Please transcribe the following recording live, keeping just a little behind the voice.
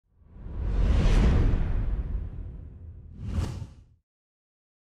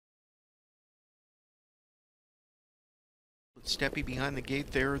Steppy behind the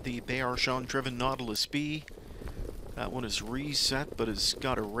gate there, the Bayarchon-driven Nautilus B. That one is reset, but has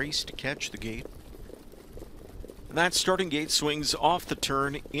got a race to catch the gate. And that starting gate swings off the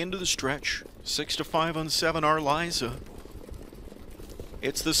turn into the stretch. 6-5 on 7 Arliza.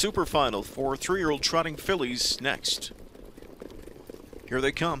 It's the super final for 3-year-old trotting fillies next. Here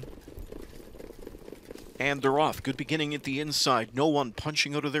they come. And they're off. Good beginning at the inside. No one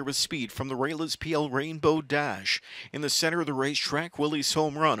punching out of there with speed from the rail is PL Rainbow Dash. In the center of the racetrack, Willie's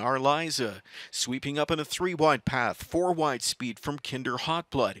Home Run, Arliza. Sweeping up in a 3-wide path. 4-wide speed from Kinder Hot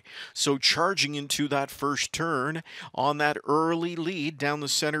Blood. So charging into that first turn on that early lead down the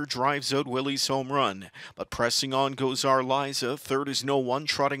center drives out Willie's Home Run. But pressing on goes Arliza. Third is No One.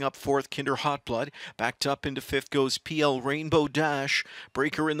 Trotting up fourth, Kinder Hot Blood. Backed up into fifth goes PL Rainbow Dash.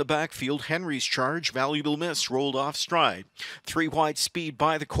 Breaker in the backfield. Henry's Charge. Valuable Miss rolled off stride. 3-wide speed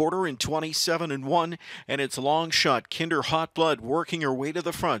by the quarter in 27-1, and it's long shot. Kinder Hot Blood working her way to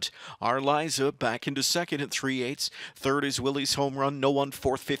the front. Arliza back into second at 3/8. Third is Willie's Home Run. No One.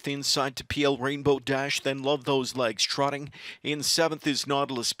 Fourth, fifth inside to PL Rainbow Dash. Then Love Those Legs. Trotting in seventh is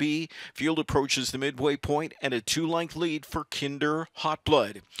Nautilus B. Field approaches the midway point and a 2-length lead for Kinder Hot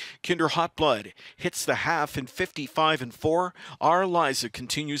Blood. Kinder Hot Blood hits the half in 55-4. Arliza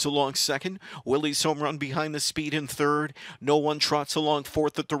continues along second. Willie's Home Run behind the speed in third. No One trots along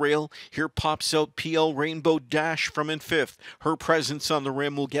fourth at the rail. Here pops out PL Rainbow Dash from in fifth. Her presence on the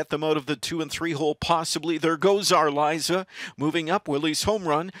rim will get them out of the 2 and 3 hole possibly. There goes Arliza. Moving up, Willie's Home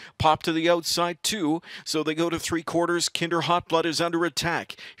Run. Pop to the outside too. So they go to 3/4. Kinder Hot Blood is under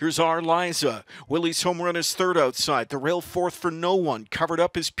attack. Here's Arliza. Willie's Home Run is third outside. The rail fourth for No One. Covered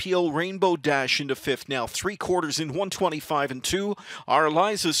up is PL Rainbow Dash into fifth now. 3/4 in 125-2.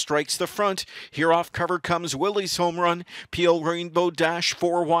 Arliza strikes the front. Here off cover comes Willie's Home Run. PL Rainbow Dash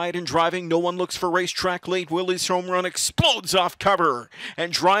 4 wide and driving. No One looks for racetrack late. Willie's Home Run explodes off cover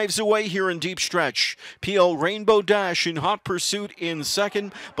and drives away here in deep stretch. PL Rainbow Dash in hot pursuit in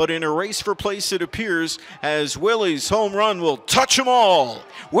second, but in a race for place it appears as Willie's Home Run will touch them all.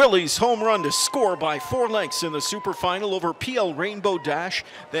 Willie's Home Run to score by 4 lengths in the super final over PL Rainbow Dash.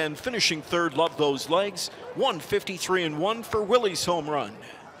 Then finishing third, Love Those Legs. 153-1 for Willie's Home Run.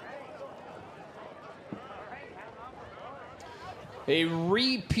 A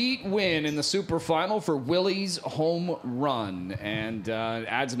repeat win in the super final for Willie's Home Run, and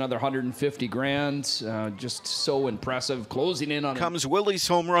adds another 150 grand. Just so impressive. Closing in on comes Willie's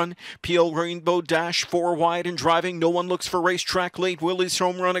Home Run. PL Rainbow Dash 4 wide and driving. No One looks for racetrack late. Willie's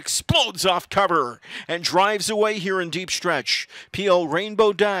Home Run explodes off cover and drives away here in deep stretch. PL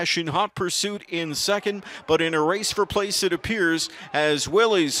Rainbow Dash in hot pursuit in second, but in a race for place it appears as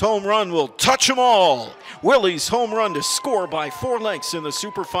Willie's Home Run will touch them all. Willie's Home Run to score by 4 lengths in the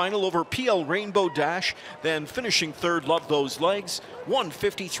super final over PL Rainbow Dash. Then finishing third, Love Those Legs.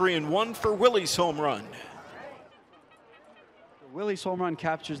 153-1 for Willie's Home Run. Willie's Home Run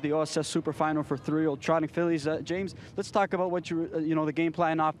captures the OSS Super Final for 3-year-old trotting fillies. James, let's talk about what the game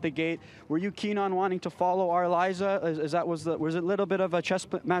plan off the gate. Were you keen on wanting to follow Arliza? Was it a little bit of a chess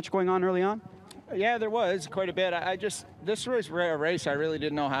match going on early on? Yeah, there was quite a bit. This was a race I really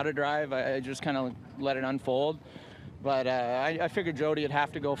didn't know how to drive. I just kind of let it unfold. But I figured Jody would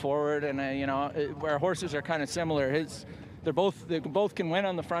have to go forward, and our horses are kind of similar. They both can win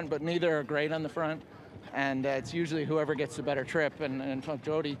on the front, but neither are great on the front. And it's usually whoever gets the better trip. And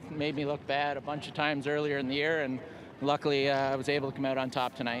Jody made me look bad a bunch of times earlier in the year, and luckily I was able to come out on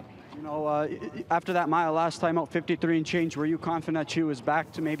top tonight. After that mile last time out, 53 and change, were you confident that she was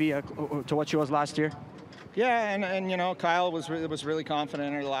back to maybe to what she was last year? Yeah, and Kyle was really confident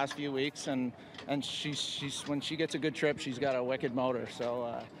in her the last few weeks, and she's when she gets a good trip, she's got a wicked motor.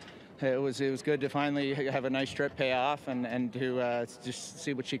 So it was good to finally have a nice trip pay off and to just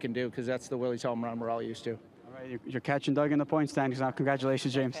see what she can do, because that's the Willie's Home Run we're all used to. All right, you're catching Doug in the point standings now.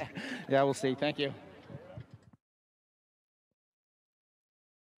 Congratulations, James. Yeah, we'll see. Thank you.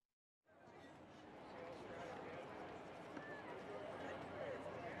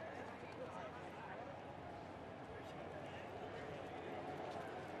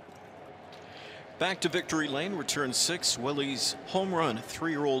 Back to Victory Lane, return 6, Willie's Home Run,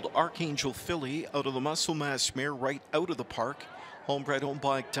 3-year-old Archangel filly out of the Muscle Mass mare right out of the park. Homebred owned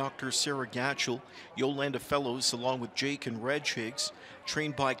by Dr. Sarah Gatchell, Yolanda Fellows along with Jake and Reg Higgs.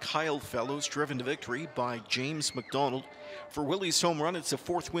 Trained by Kyle Fellows, driven to victory by James McDonald. For Willie's Home Run, it's a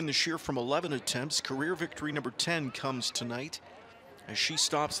 4th win this year from 11 attempts. Career victory number 10 comes tonight as she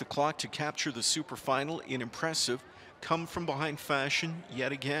stops the clock to capture the super final in impressive come from behind fashion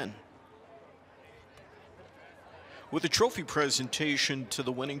yet again. With a trophy presentation to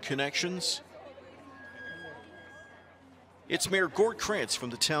the winning connections, It's Mayor Gord Krantz from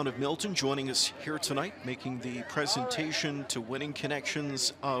the town of Milton joining us here tonight, making the presentation to winning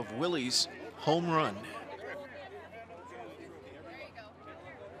connections of Willie's home run.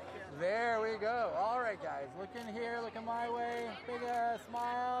 There we go. All right, guys. Look in here. Look in my way. Big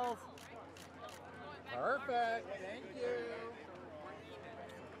smiles. Perfect. Thank you.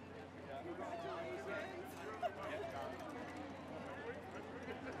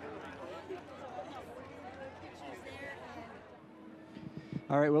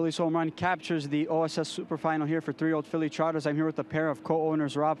 All right, Willie's home run captures the OSS Super Final here for 3-year-old Philly Trotters. I'm here with a pair of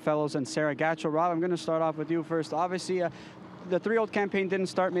co-owners, Rob Fellows and Sarah Gatchell. Rob, I'm going to start off with you first. Obviously, the 3-year-old campaign didn't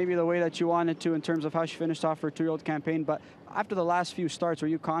start maybe the way that you wanted to in terms of how she finished off her 2-year-old campaign, but after the last few starts, were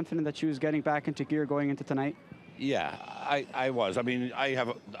you confident that she was getting back into gear going into tonight? Yeah, I was. I mean, I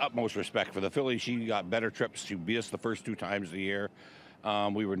have utmost respect for the filly. She got better trips. She beat us the first 2 times of the year.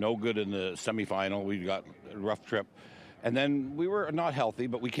 We were no good in the semifinal. We got a rough trip. And then we were not healthy,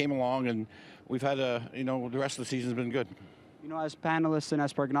 but we came along and we've had the rest of the season's been good. You know, as panelists and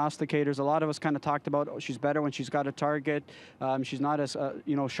as prognosticators, a lot of us kind of talked about she's better when she's got a target. She's not as,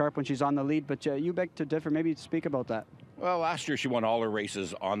 sharp when she's on the lead, but you beg to differ. Maybe speak about that. Well, last year she won all her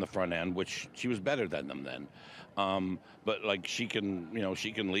races on the front end, which she was better than them then. But like she can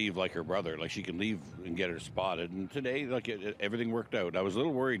leave like her brother, like she can leave and get her spotted. And today, everything worked out. I was a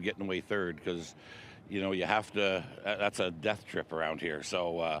little worried getting away third because, you have to. That's a death trip around here.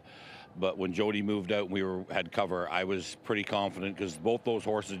 So, but when Jody moved out and we had cover, I was pretty confident because both those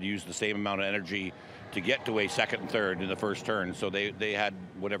horses used the same amount of energy to get to a second and third in the first turn. So they had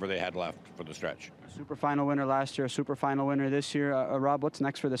whatever they had left for the stretch. Super final winner last year, super final winner this year. Rob, what's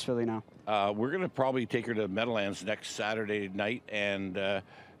next for this filly now? We're going to probably take her to Meadowlands next Saturday night and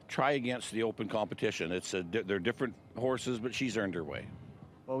try against the open competition. They're different horses, but she's earned her way.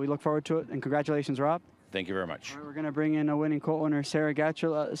 Well, we look forward to it, and congratulations, Rob. Thank you very much. All right, we're going to bring in a winning co-owner, Sarah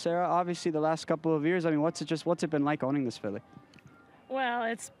Gatchell. Sarah, obviously the last couple of years, I mean, what's it been like owning this filly? Well,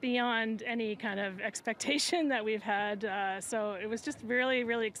 it's beyond any kind of expectation that we've had. So it was just really,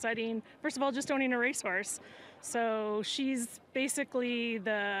 really exciting. First of all, just owning a racehorse. So she's basically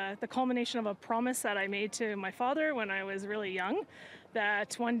the culmination of a promise that I made to my father when I was really young,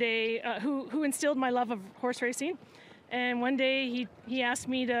 that one day, who instilled my love of horse racing. And one day he asked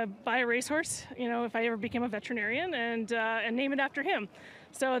me to buy a racehorse, if I ever became a veterinarian, and name it after him.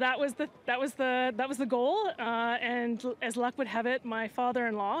 So that was the goal. And as luck would have it, my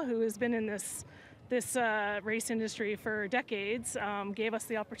father-in-law, who has been in this race industry for decades, gave us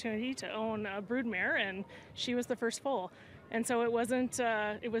the opportunity to own a broodmare, and she was the first foal. And so it wasn't.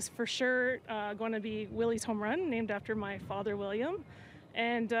 It was for sure going to be Willie's home run, named after my father, William.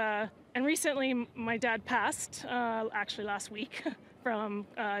 And recently, my dad passed, actually last week, from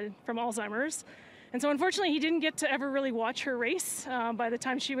Alzheimer's. And so unfortunately, he didn't get to ever really watch her race. By the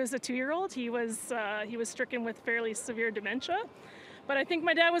time she was a 2-year-old, he was stricken with fairly severe dementia. But I think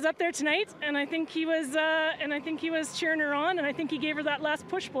my dad was up there tonight, and I think he was cheering her on, and I think he gave her that last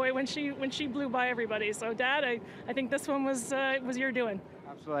push boy when she blew by everybody. So, Dad, I think this one was your doing.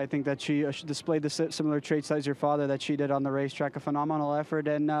 Absolutely. I think that she displayed the similar traits as your father that she did on the racetrack. A phenomenal effort.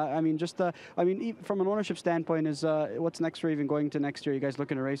 And, from an ownership standpoint, is what's next for even going to next year? You guys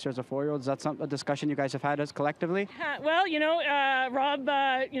looking to race her as a 4-year-old? Is that a discussion you guys have had as collectively? Well, Rob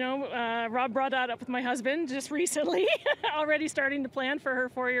brought that up with my husband just recently, already starting to plan for her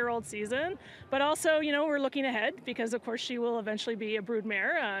 4-year-old season. But also, we're looking ahead because, of course, she will eventually be a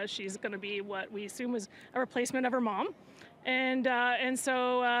broodmare. She's going to be what we assume is a replacement of her mom. And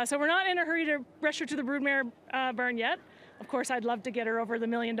so we're not in a hurry to rush her to the broodmare barn yet. Of course, I'd love to get her over the $1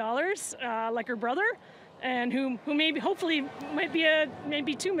 million, like her brother, and who hopefully might be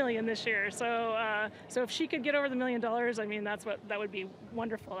maybe $2 million this year. So if she could get over the $1 million, I mean, that would be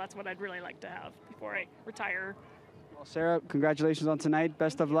wonderful. That's what I'd really like to have before I retire. Well, Sarah, congratulations on tonight.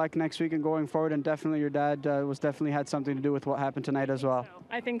 Best of luck next week and going forward. And definitely your dad had something to do with what happened tonight as well.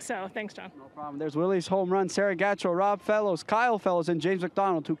 I think so. Thanks, John. No problem. There's Willie's home run. Sarah Gatchell, Rob Fellows, Kyle Fellows, and James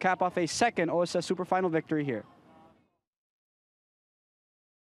McDonald to cap off a second OSS Super Final victory here.